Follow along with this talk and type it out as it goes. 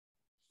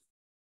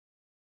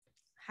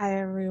Hi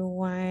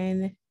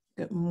everyone.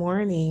 Good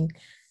morning.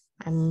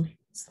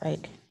 It's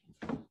like,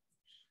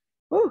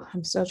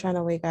 I'm still trying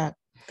to wake up.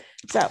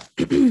 So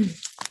I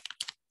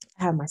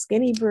have my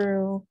skinny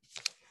brew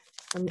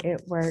from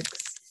It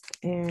Works,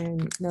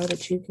 and know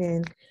that you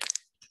can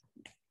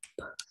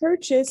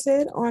purchase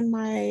it on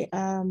my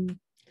I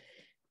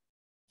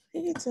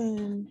think it's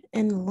in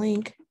the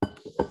link.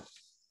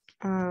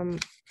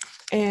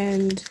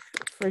 And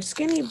for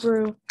skinny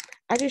brew,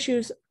 I just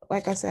use,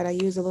 like I said, I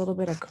use a little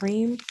bit of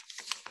cream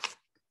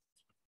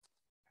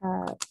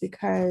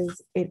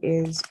because it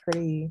is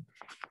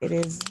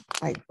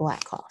like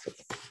black coffee.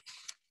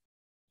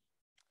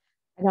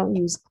 I don't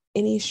use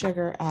any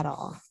sugar at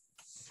all.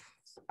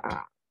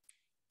 Uh,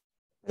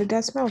 but it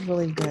does smell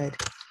really good.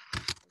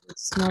 It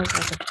smells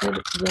like a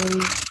good,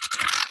 really,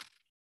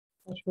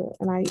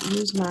 and I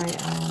use my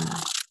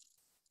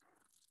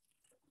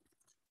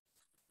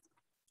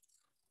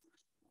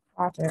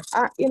frother.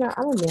 I'm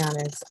gonna be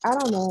honest. I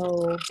don't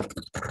know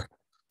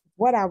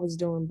what I was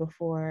doing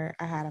before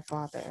I had a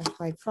frother.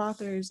 Like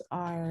frothers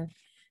are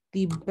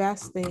the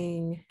best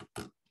thing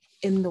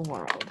in the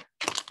world.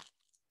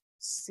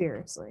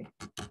 Seriously.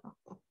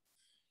 I'll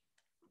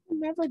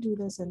never do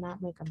this and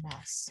not make a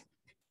mess.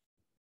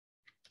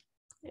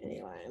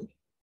 Anyway,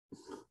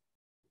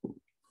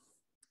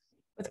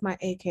 with my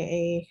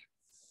AKA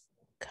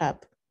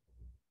cup.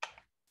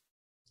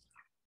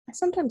 I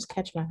sometimes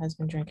catch my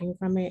husband drinking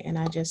from it, and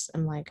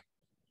I'm like,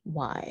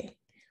 why?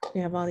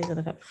 We have all these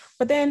other cups.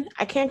 But then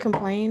I can't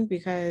complain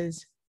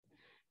because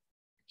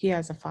he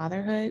has a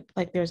fatherhood.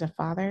 Like there's a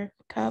father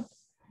cup,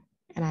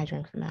 and I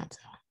drink from that.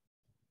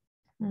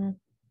 So,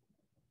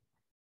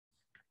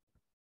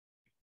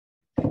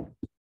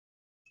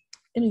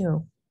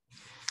 anywho,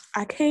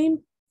 I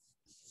came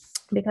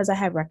because I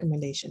had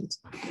recommendations.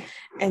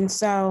 And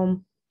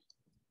so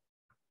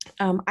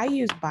I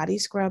use body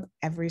scrub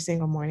every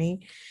single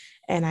morning,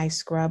 and I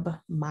scrub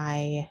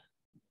my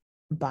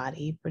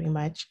body pretty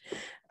much,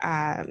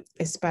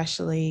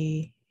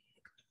 especially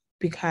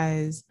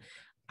because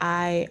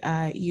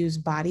I use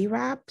body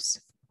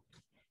wraps,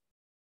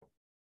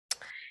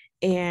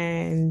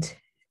 and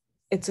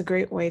it's a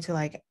great way to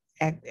like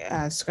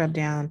scrub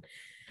down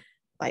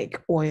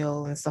like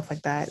oil and stuff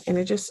like that, and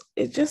it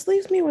just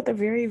leaves me with a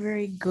very,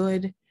 very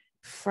good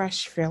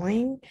fresh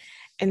feeling.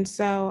 And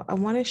so I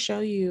want to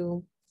show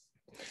you.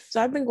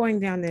 So I've been going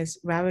down this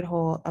rabbit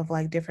hole of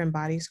like different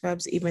body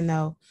scrubs, even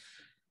though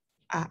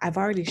I've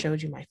already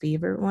showed you my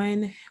favorite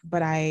one,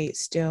 but I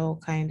still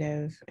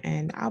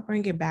and I'll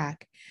bring it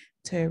back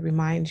to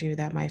remind you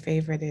that my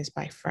favorite is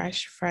by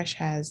Fresh. Fresh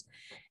has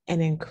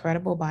an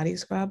incredible body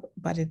scrub,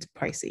 but it's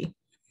pricey.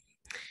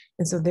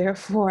 And so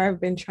therefore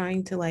I've been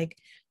trying to like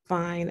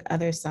find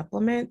other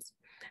supplements.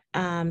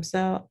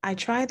 So I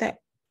tried that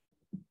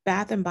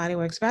Bath and Body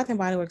Works. Bath and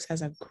Body Works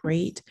has a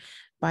great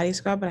body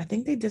scrub, but I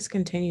think they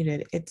discontinued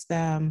it. It's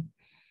the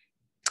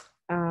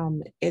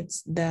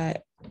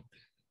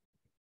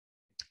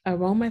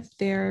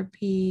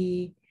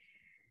aromatherapy.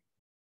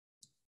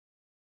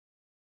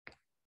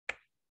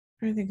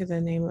 I think of the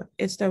name.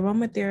 It's the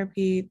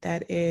aromatherapy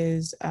that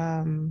is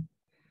I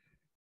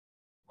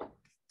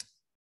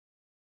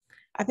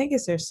think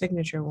it's their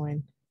signature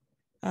one.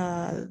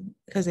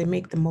 Because they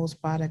make the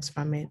most products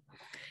from it.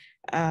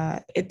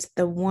 It's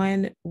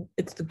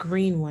the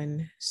green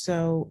one.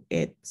 So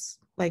it's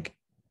like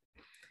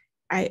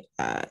I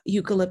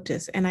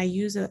eucalyptus, and I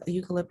use a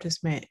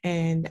eucalyptus mint,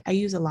 and I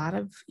use a lot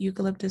of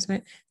eucalyptus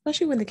mint,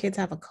 especially when the kids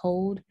have a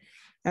cold.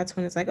 That's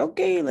when it's like,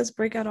 okay, let's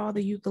break out all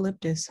the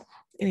eucalyptus.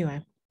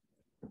 Anyway,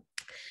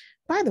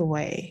 by the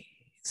way,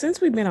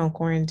 since we've been on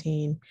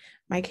quarantine,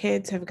 my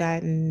kids have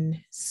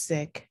gotten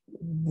sick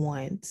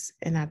once,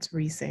 and that's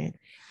recent.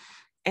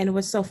 And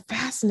what's so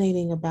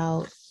fascinating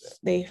about,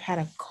 they've had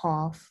a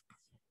cough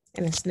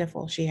and a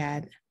sniffle. She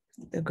had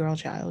the girl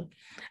child,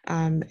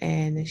 and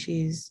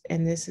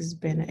this has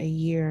been a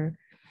year.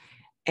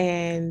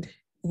 And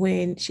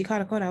when she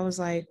caught a cold, I was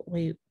like,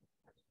 wait,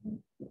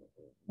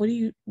 what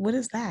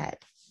is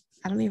that?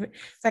 I don't even,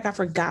 it's like I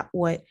forgot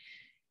what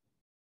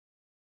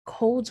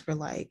colds were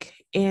like.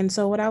 And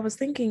so what I was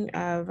thinking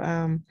of,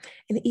 and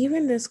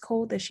even this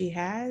cold that she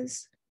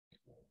has,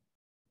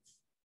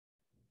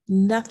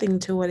 nothing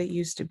to what it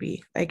used to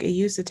be. Like it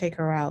used to take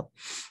her out.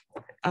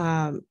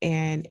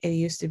 And it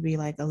used to be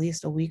like at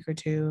least a week or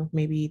two,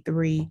 maybe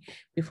three,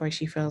 before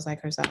she feels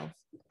like herself.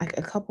 Like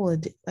a couple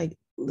of, like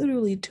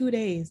literally 2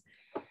 days,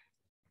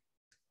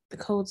 the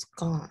cold's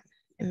gone.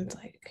 And it's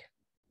like,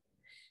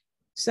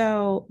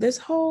 so this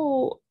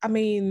whole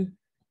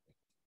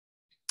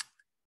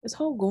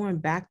going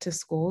back to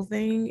school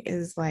thing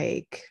is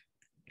like,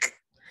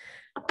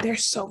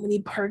 there's so many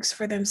perks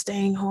for them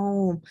staying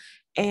home.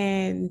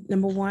 And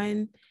number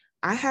one,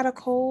 I had a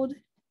cold,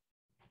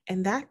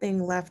 and that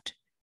thing left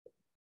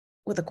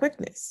with a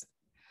quickness.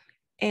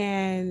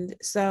 And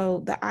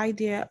so the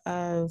idea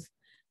of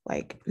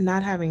like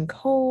not having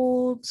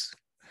colds,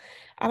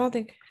 I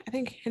think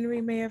Henry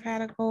may have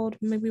had a cold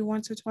maybe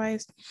once or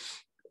twice.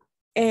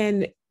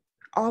 And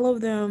all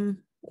of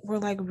them were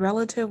like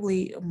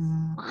relatively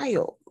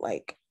mild.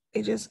 Like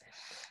It just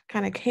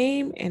kind of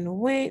came and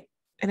went,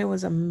 and it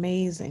was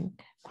amazing.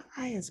 My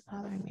eye is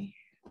bothering me.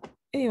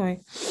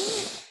 Anyway,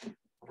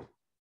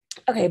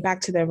 okay,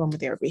 back to the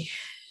aromatherapy.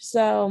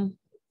 So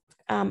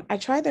I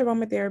tried the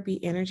aromatherapy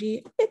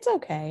energy. It's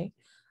okay.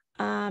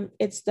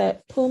 It's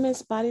the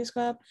Pumice body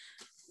scrub.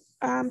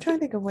 I'm trying to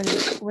think of what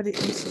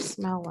it used to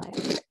smell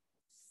like.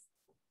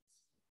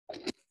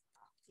 It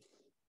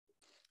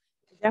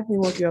definitely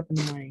woke you up in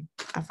the morning.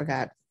 I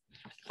forgot.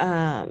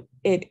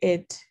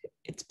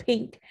 It's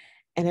pink,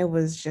 and it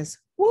was just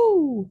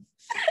woo.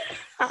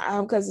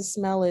 Because the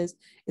smell is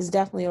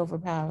definitely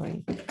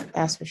overpowering.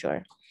 That's for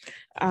sure.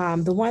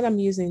 The one I'm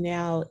using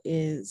now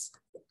is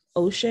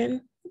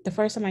Ocean. The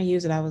first time I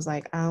used it, I was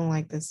like, I don't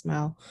like this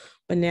smell,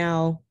 but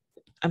now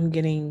I'm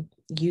getting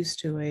used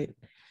to it.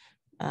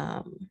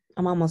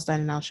 I'm almost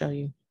done, and I'll show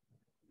you.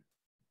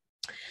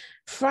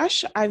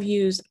 Fresh, I've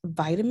used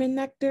Vitamin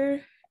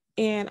Nectar,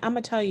 and I'm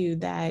gonna tell you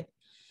that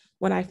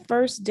when I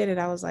first did it,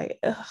 I was like,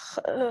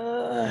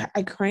 ugh,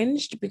 I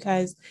cringed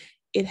because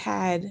it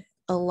had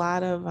a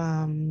lot of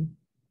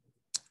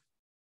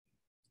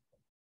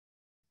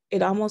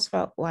it almost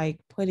felt like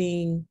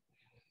putting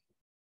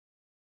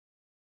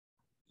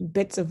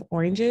bits of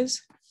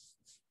oranges.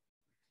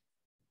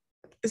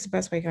 It's the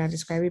best way I can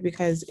describe it,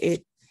 because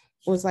it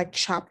was like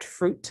chopped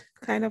fruit,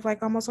 kind of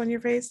like almost on your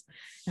face.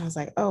 And I was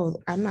like, oh,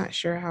 I'm not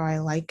sure how I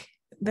like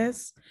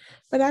this,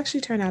 but it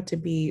actually turned out to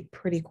be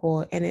pretty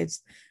cool. And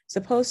it's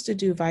supposed to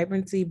do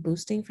vibrancy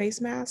boosting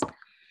face mask.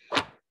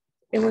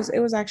 It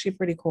was actually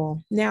pretty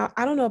cool. Now,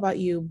 I don't know about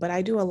you, but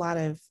I do a lot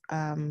of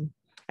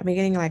I've been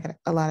getting like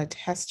a lot of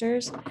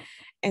testers.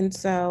 And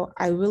so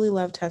I really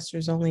love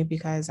testers only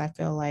because I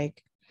feel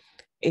like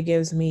it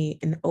gives me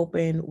an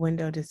open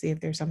window to see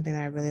if there's something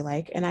that I really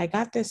like. And I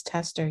got this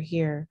tester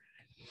here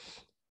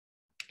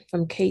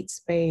from Kate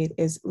Spade,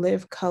 is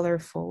Live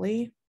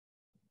Colorfully.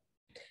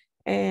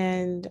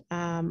 And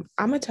I'm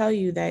gonna tell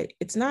you that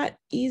it's not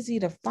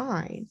easy to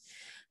find.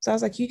 So I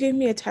was like, you gave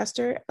me a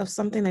tester of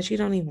something that you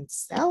don't even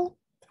sell?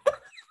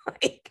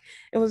 Like,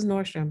 it was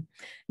Nordstrom.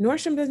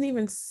 Nordstrom doesn't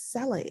even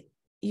sell it.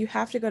 You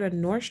have to go to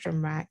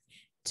Nordstrom Rack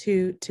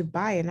to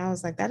buy it. And I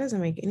was like, that doesn't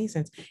make any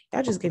sense.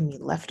 Y'all just give me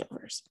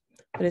leftovers.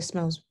 But it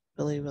smells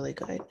really, really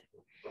good.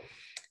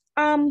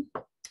 Um,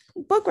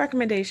 book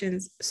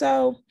recommendations.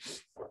 So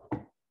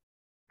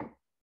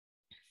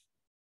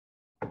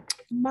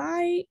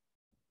my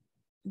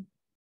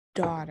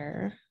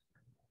daughter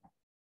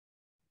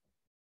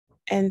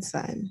and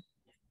son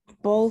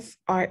both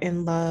are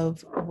in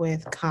love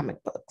with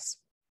comic books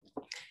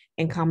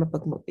and comic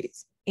book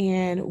movies.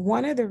 And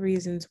one of the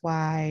reasons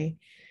why,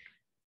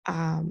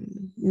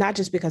 not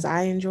just because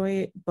I enjoy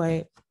it,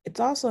 but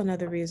it's also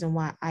another reason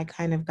why I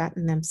kind of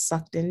gotten them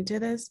sucked into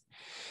this,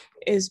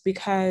 is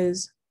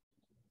because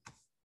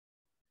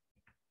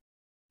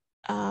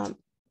um,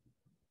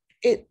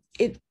 it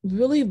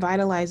really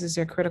vitalizes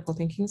their critical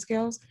thinking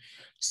skills.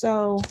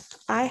 So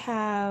I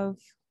have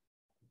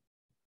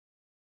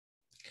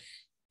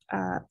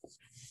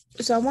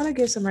so I want to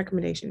give some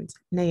recommendations.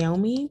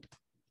 Naomi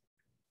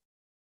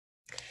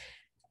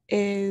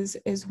is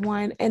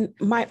one, and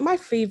my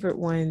favorite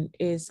one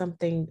is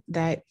something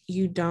that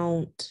you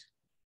don't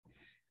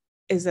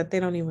is that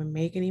they don't even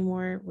make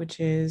anymore, which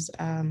is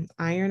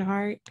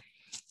Ironheart.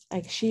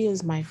 Like, she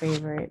is my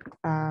favorite,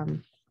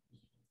 and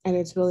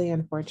it's really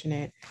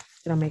unfortunate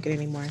they don't make it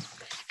anymore.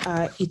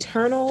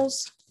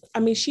 Eternals. I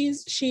mean, she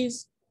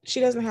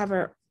doesn't have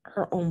her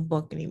own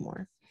book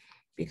anymore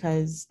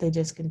because they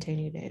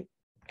discontinued it,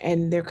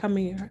 and they're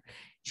coming.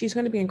 She's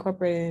going to be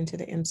incorporated into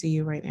the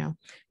MCU right now.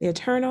 The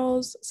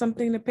Eternals,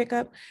 something to pick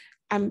up.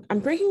 I'm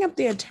breaking up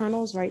the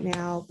Eternals right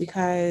now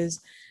because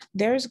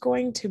there's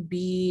going to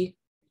be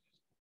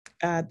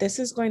this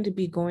is going to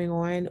be going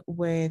on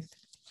with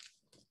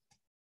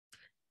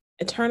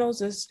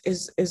Eternals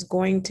is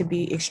going to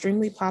be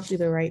extremely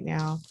popular right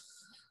now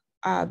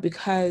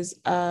because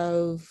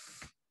of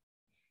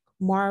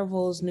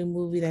Marvel's new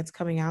movie that's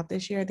coming out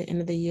this year at the end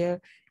of the year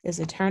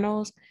is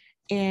Eternals.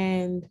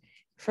 And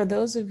for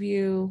those of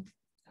you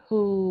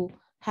who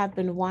have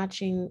been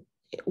watching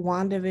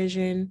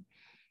WandaVision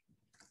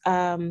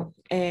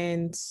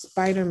and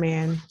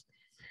Spider-Man,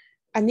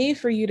 I need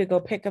for you to go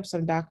pick up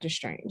some Doctor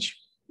Strange,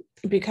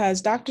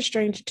 because Doctor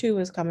Strange 2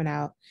 is coming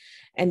out,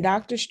 and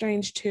Doctor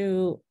Strange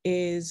 2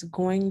 is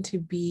going to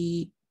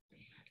be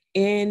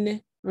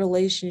in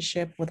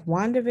relationship with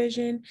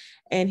WandaVision,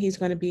 and he's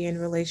going to be in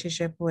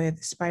relationship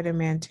with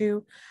Spider-Man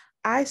 2.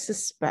 I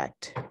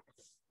suspect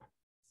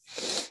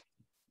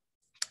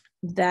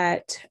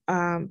that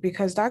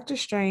because Doctor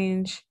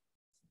Strange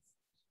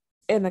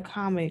in the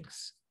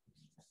comics,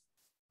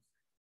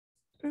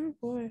 oh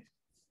boy,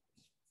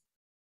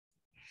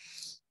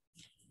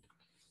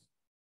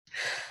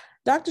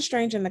 Doctor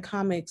Strange in the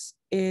comics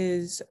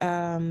is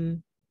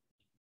they're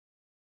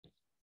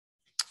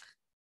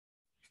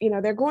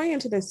going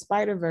into the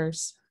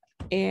Spider-Verse,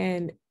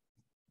 and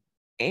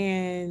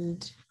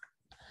and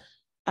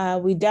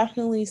we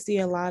definitely see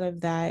a lot of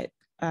that.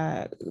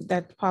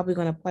 That's probably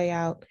going to play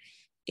out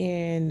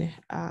in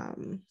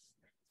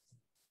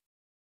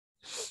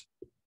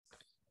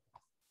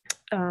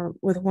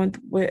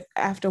with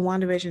after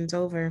WandaVision's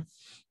over,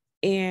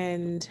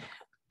 and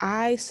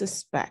I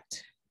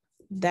suspect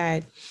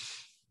that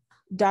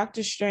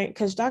Doctor Strange,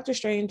 because Doctor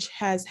Strange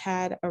has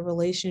had a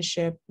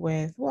relationship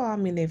with, well, I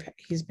mean,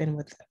 he's been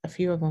with a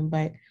few of them,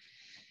 but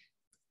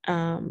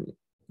um,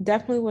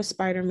 definitely with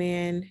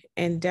Spider-Man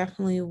and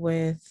definitely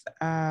with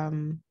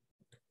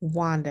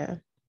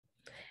Wanda.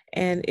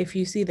 And if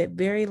you see that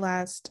very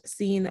last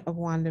scene of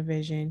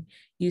WandaVision,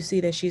 you see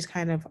that she's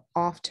kind of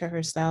off to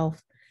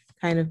herself,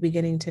 kind of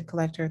beginning to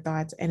collect her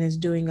thoughts, and is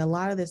doing a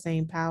lot of the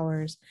same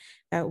powers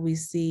that we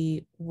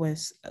see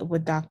with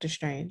Doctor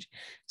Strange.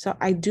 So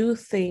I do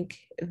think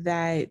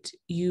that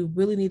you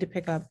really need to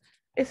pick up,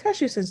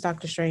 especially since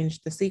Doctor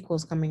Strange, the sequel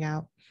is coming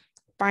out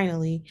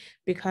finally,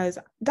 because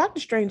Doctor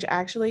Strange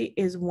actually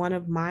is um,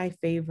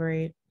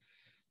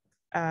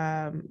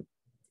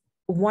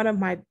 one of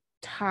my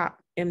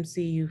top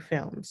MCU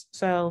films.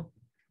 So,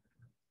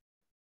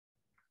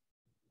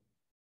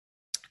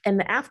 and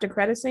the after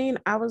credit scene,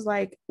 I was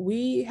like,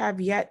 we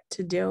have yet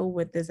to deal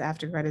with this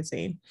after credit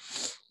scene.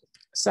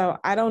 So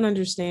I don't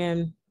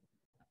understand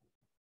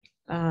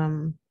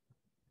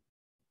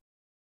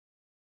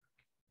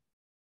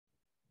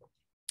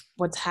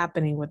what's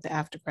happening with the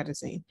after credit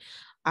scene.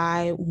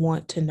 I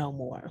want to know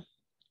more.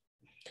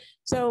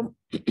 So,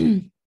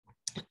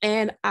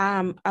 and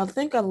I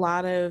think a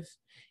lot of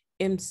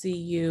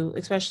MCU,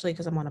 especially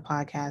because I'm on a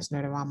podcast,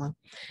 Nerdorama,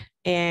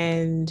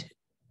 and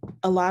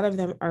a lot of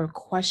them are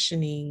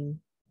questioning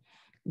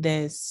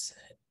this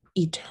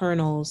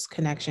Eternals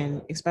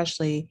connection,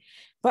 especially.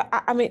 But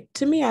I mean,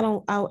 to me, I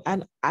don't.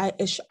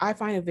 I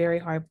find it very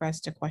hard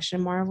pressed to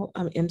question Marvel,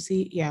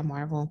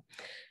 Marvel,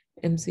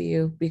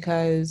 MCU,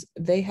 because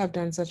they have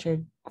done such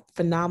a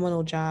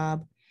phenomenal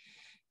job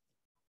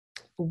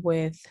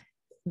with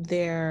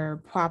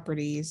their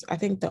properties. I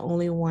think the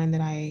only one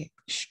that I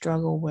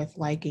struggle with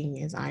liking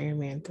is Iron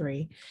Man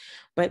 3.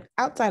 But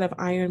outside of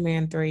Iron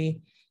Man 3,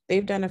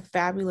 they've done a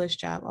fabulous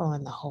job. Oh,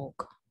 and the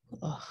Hulk.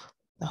 Ugh,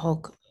 the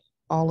Hulk,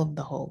 all of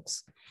the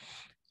Hulks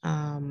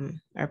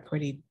are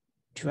pretty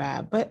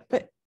drab. But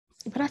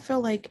I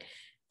feel like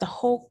the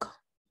Hulk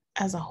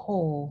as a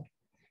whole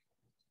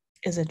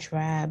is a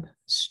drab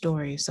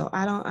story. So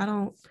I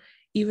don't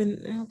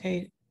even,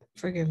 okay,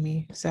 forgive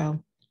me.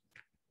 So,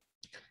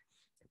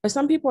 but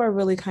some people are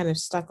really kind of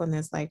stuck on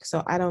this, like,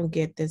 so I don't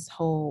get this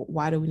whole,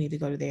 why do we need to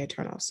go to the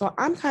Eternal? So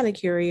I'm kind of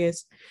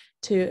curious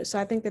so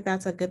I think that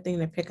that's a good thing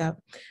to pick up.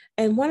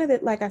 And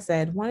like I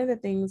said, one of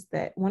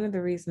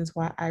the reasons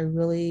why I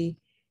really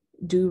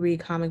do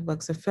read comic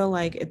books, I feel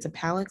like it's a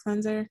palate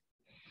cleanser.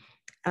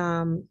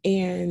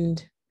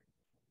 And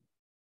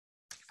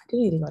I do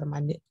need to go to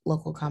my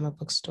local comic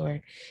book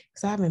store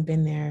because I haven't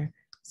been there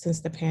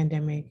since the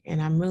pandemic.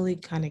 And I'm really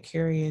kind of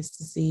curious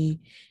to see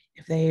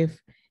if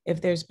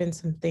there's been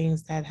some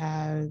things that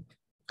have,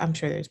 I'm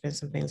sure there's been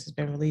some things that's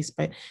been released,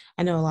 but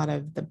I know a lot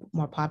of the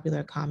more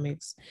popular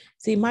comics.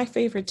 See, my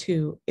favorite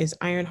two is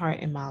Ironheart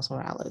and Miles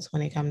Morales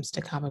when it comes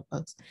to comic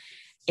books.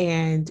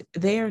 And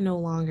they are no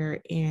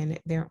longer in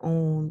their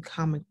own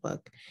comic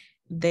book.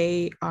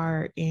 They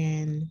are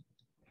in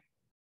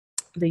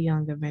the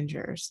Young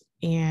Avengers.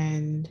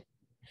 And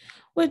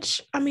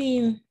which, I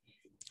mean,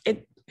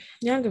 it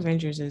Young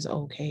Avengers is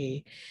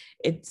okay.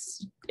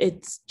 It's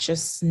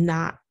just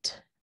not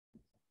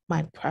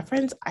my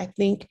preference. I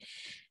think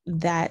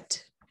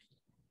that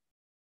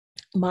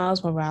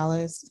Miles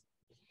Morales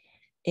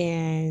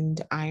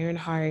and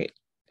Ironheart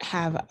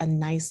have a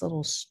nice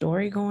little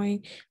story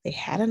going. They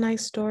had a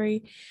nice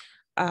story.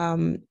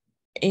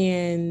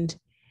 And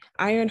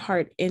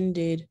Ironheart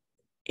ended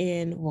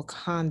in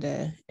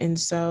Wakanda. And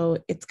so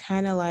it's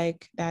kind of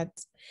like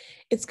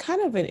it's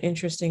kind of an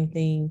interesting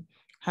thing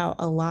how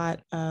a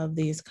lot of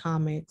these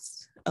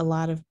comics, a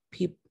lot of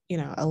people,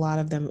 a lot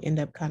of them end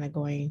up kind of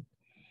going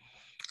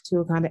to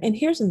Wakanda. And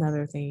here's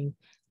another thing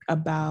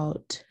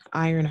about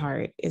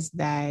Ironheart is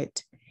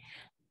that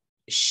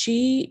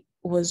she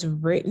was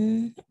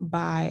written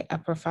by a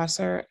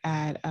professor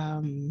at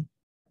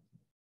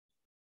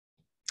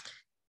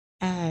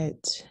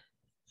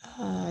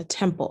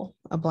Temple,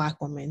 a Black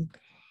woman.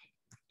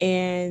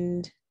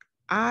 And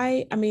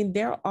I mean,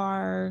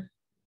 there's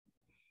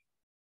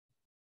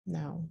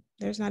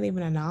not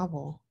even a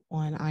novel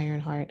on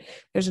Ironheart.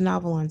 There's a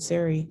novel on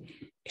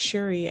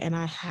Shuri, and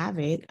I have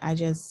it. I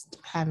just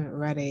haven't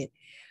read it.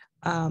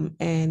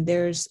 And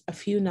there's a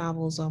few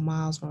novels on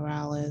Miles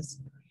Morales.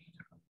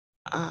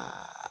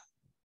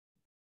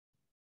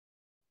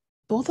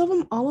 Both of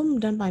them, all of them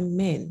done by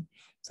men.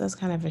 So that's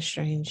kind of a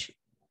strange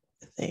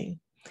thing.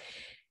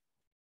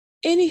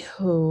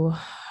 Anywho,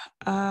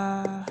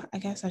 I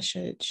guess I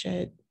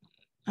should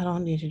I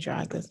don't need to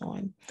drag this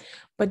on,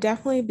 but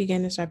definitely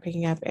begin to start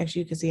picking up. As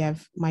you can see,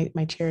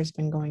 my chair has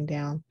been going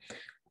down.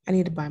 I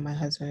need to buy my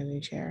husband a new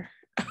chair.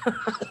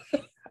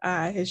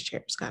 His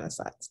chair is kind of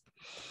sucks.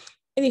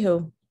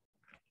 Anywho,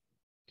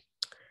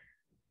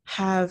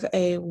 have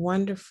a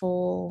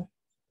wonderful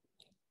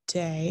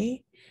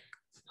day.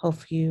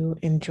 Hope you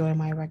enjoy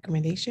my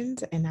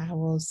recommendations, and I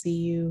will see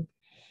you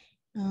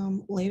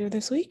later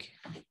this week.